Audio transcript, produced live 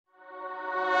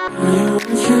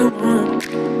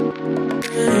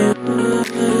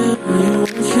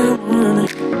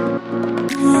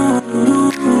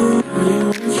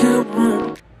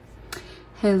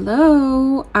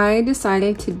Hello, I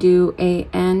decided to do a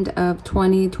end of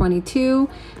 2022.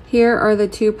 Here are the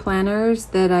two planners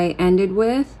that I ended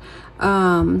with.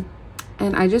 And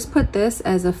I just put this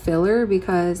as a filler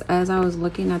because as I was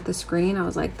looking at the screen, I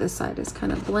was like, this side is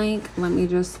kind of blank. Let me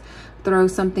just throw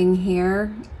something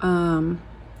here.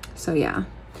 So yeah,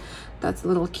 that's a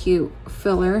little cute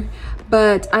filler.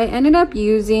 But I ended up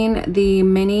using the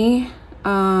mini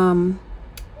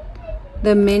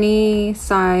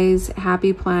size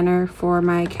happy planner for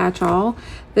my catch-all.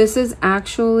 This is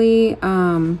actually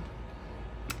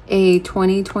a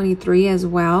 2023 as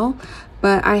well,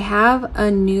 but I have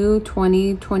a new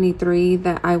 2023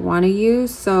 that I want to use.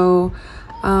 So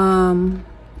I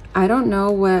don't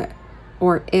know what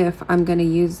or if I'm going to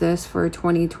use this for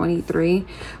 2023,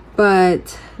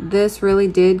 but this really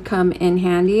did come in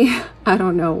handy. I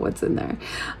don't know what's in there.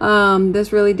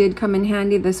 This really did come in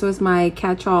handy. This was my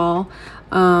catch-all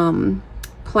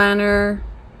planner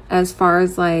as far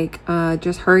as like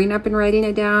just hurrying up and writing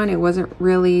it down. It wasn't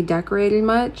really decorated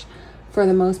much for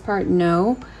the most part,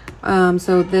 no.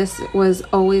 So this was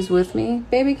always with me.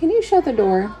 Baby, can you shut the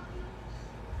door?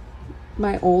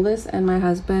 My oldest and my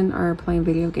husband are playing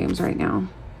video games right now.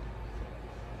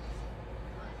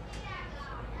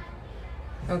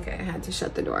 Okay, I had to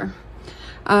shut the door.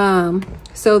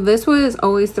 So this was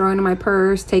always thrown in my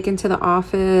purse, taken to the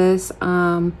office,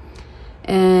 and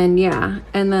yeah.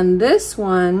 And then this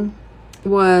one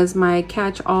was my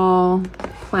catch-all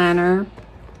planner.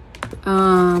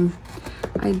 I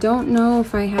don't know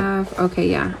if I have, okay,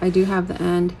 yeah, I do have the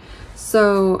end.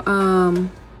 So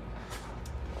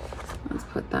let's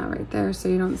put that right there so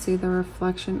you don't see the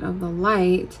reflection of the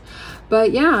light.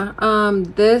 But yeah,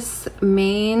 this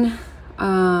main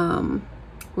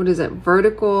what is it,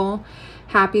 vertical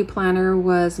happy planner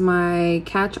was my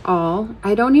catch-all.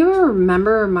 I don't even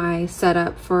remember my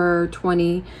setup for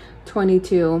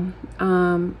 2022.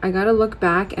 I gotta look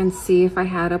back and see if I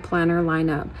had a planner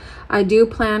lineup. I do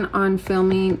plan on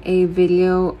filming a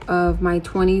video of my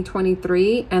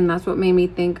 2023, and that's what made me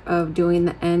think of doing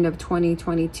the end of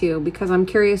 2022, because I'm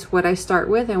curious what I start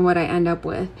with and what I end up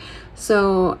with.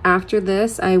 So after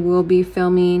this, I will be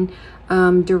filming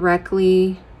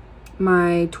directly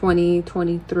my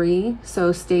 2023,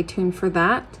 so stay tuned for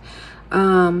that.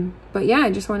 But yeah,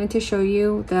 I just wanted to show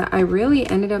you that I really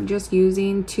ended up just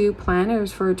using two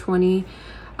planners for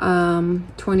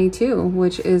 2022,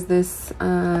 which is this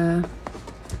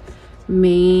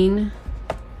main,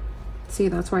 see,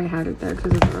 that's why I had it there,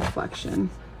 because of the reflection.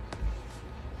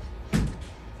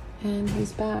 And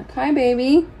he's back. Hi,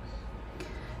 baby.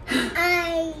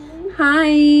 Hi.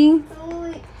 Hi.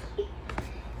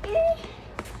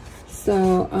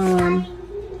 So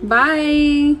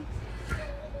bye.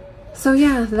 So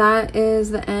yeah, that is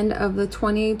the end of the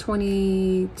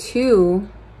 2022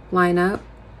 lineup,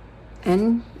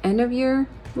 end of year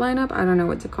lineup. I don't know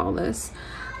what to call this.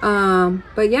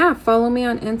 But yeah, follow me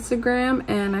on Instagram,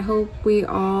 and I hope we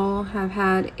all have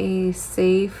had a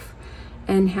safe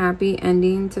and happy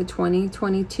ending to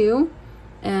 2022,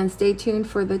 and stay tuned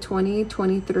for the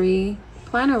 2023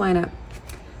 planner lineup.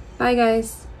 Bye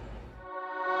guys.